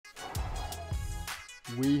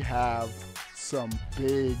we have some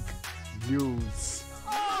big news.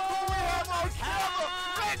 Oh, we have our camera!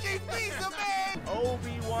 Reggie Visa, man!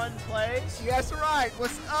 Obi-Wan plays. Yes, right.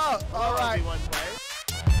 What's up? All right. Obi-Wan plays.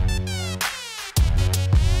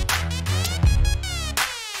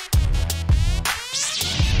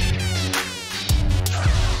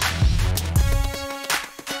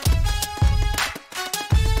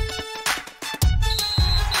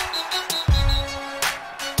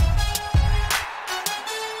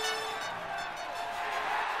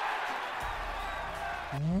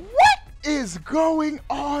 What is going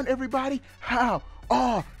on, everybody? How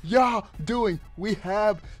are y'all doing? We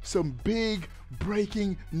have some big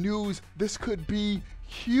breaking news. This could be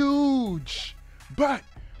huge. But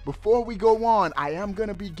before we go on, I am going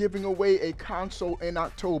to be giving away a console in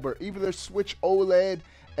October, either a Switch OLED,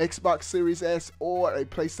 Xbox Series S, or a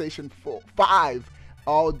PlayStation 5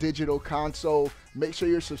 all-digital console. Make sure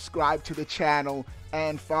you're subscribed to the channel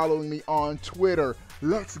and following me on Twitter.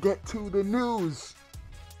 Let's get to the news.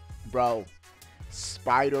 Bro,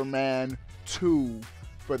 Spider-Man 2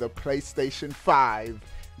 for the PlayStation 5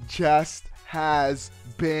 just has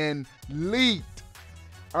been leaked.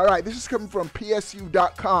 Alright, this is coming from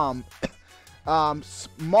PSU.com.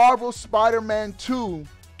 Marvel Spider-Man 2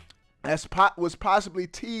 was possibly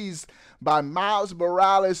teased by Miles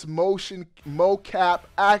Morales mocap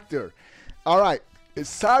actor. Alright,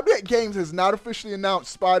 Insomniac Games has not officially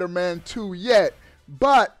announced Spider-Man 2 yet,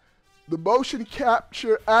 but the motion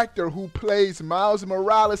capture actor who plays Miles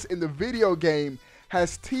Morales in the video game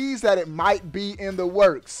has teased that it might be in the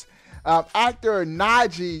works. Actor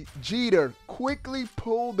Najee Jeter quickly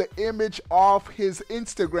pulled the image off his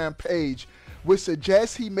Instagram page, which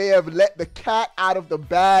suggests he may have let the cat out of the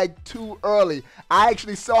bag too early. I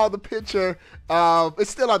actually saw the picture. It's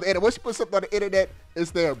still on the internet. Once you put something on the internet,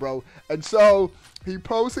 it's there, bro. And so he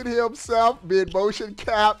posted himself being motion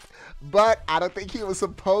capped, but I don't think he was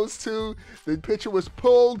supposed to. The picture was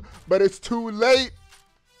pulled, but it's too late.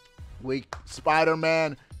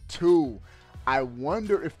 Spider-Man 2. I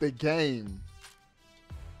wonder if the game...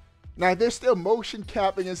 Now, there's still motion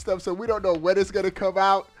capping and stuff, so we don't know when it's going to come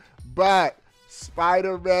out, but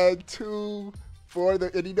Spider-Man 2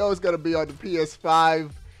 and you know it's going to be on the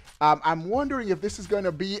PS5. I'm wondering if this is going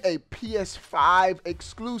to be a PS5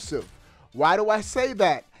 exclusive. Why do I say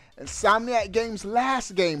that? Insomniac Games'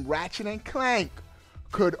 last game, Ratchet & Clank,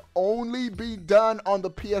 could only be done on the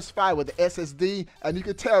PS5 with the SSD, and you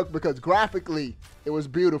could tell because graphically it was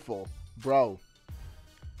beautiful. Bro,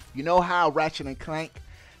 you know how Ratchet & Clank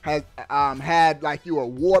has had, like, you were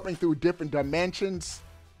warping through different dimensions?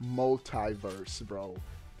 Multiverse, bro.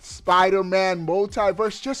 Spider-Man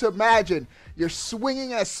multiverse. Just imagine you're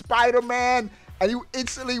swinging as Spider-Man and you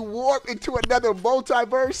instantly warp into another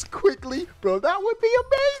multiverse quickly. Bro, that would be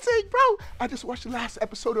amazing, bro. I just watched the last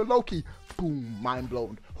episode of Loki. Boom, mind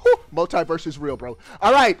blown. Whew, multiverse is real, bro.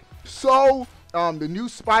 All right, so the new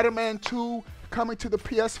Spider-Man 2 coming to the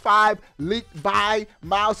PS5, leaked by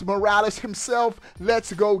Miles Morales himself.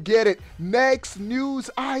 Let's go get it. Next news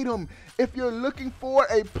item. If you're looking for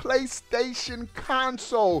a PlayStation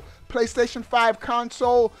console, PlayStation 5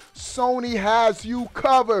 console, Sony has you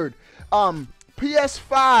covered.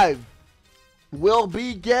 PS5 will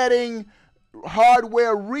be getting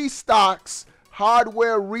hardware restocks.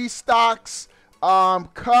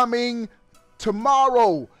 Coming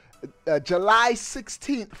tomorrow, July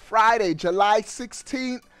 16th, Friday, July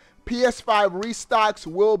 16th. PS5 restocks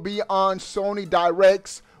will be on Sony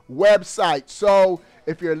Direct's website. So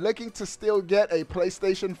if you're looking to still get a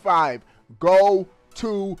PlayStation 5, go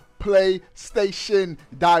to PlayStation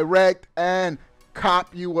Direct and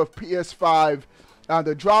cop you a PS5.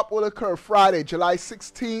 The drop will occur Friday, July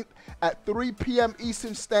 16th at 3 p.m.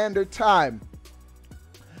 Eastern Standard Time.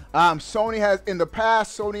 Sony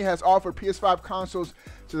has offered PS5 consoles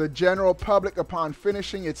to the general public upon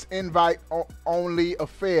finishing its invite-only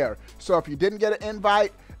affair. So if you didn't get an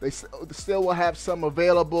invite, they still will have some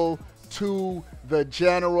available to the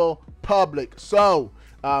general public. So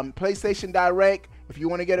PlayStation Direct, if you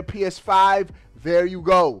want to get a PS5, there you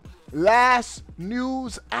go. Last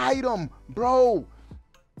news item, bro.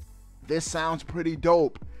 This sounds pretty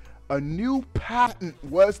dope. A new patent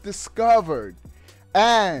was discovered,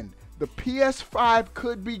 and the PS5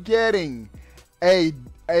 could be getting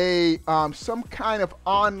some kind of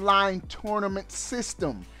online tournament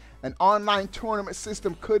system. An online tournament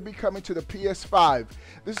system could be coming to the PS5.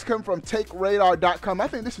 This is coming from TakeRadar.com. I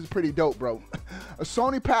think this is pretty dope, bro. A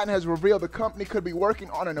Sony patent has revealed the company could be working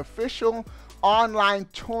on an official online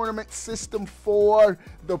tournament system for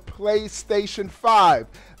the PlayStation 5.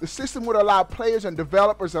 The system would allow players and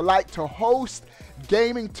developers alike to host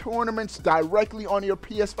gaming tournaments directly on your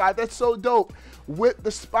PS5. That's so dope. With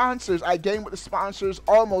the sponsors, I game with the sponsors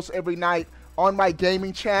almost every night on my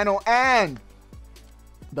gaming channel, and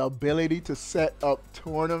the ability to set up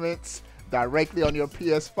tournaments directly on your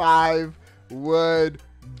PS5 would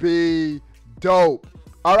be dope.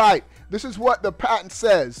 All right, this is what the patent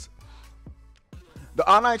says. The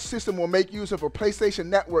online system will make use of a PlayStation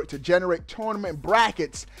Network to generate tournament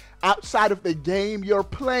brackets outside of the game you're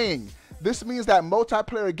playing. This means that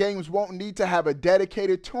multiplayer games won't need to have a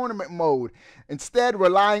dedicated tournament mode, instead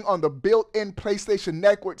relying on the built-in PlayStation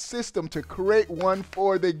Network system to create one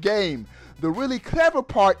for the game. The really clever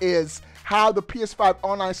part is how the PS5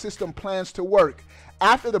 online system plans to work.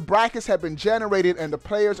 After the brackets have been generated and the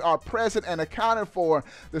players are present and accounted for,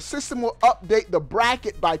 the system will update the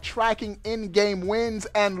bracket by tracking in-game wins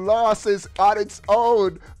and losses on its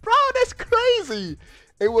own. Bro, that's crazy.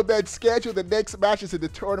 It will then schedule the next matches in the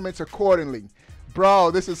tournaments accordingly.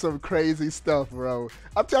 Bro, this is some crazy stuff, bro.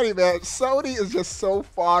 I'm telling you, man, Sony is just so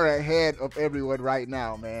far ahead of everyone right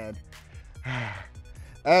now, man.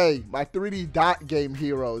 Hey, my 3D dot game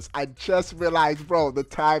heroes. I just realized, bro, the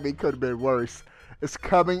timing could have been worse. It's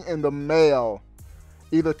coming in the mail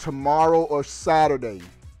either tomorrow or Saturday.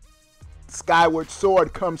 Skyward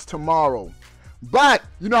Sword comes tomorrow. But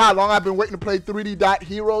you know how long I've been waiting to play 3D Dot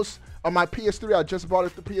Heroes on my PS3? I just bought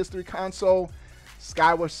it the PS3 console.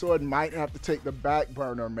 Skyward Sword might have to take the back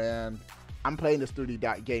burner, man. I'm playing this 3D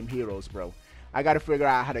Dot game Heroes, bro. I got to figure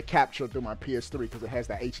out how to capture through my PS3 because it has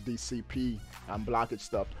that HDCP blockage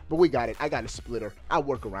stuff. But we got it. I got a splitter. I'll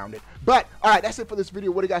work around it. But, all right, that's it for this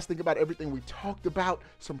video. What do you guys think about everything we talked about?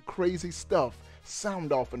 Some crazy stuff.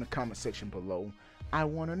 Sound off in the comment section below. I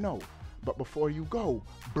want to know. But before you go,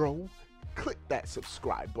 bro, click that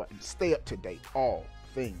subscribe button. Stay up to date. All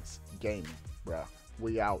things gaming, bruh.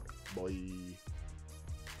 We out, boy.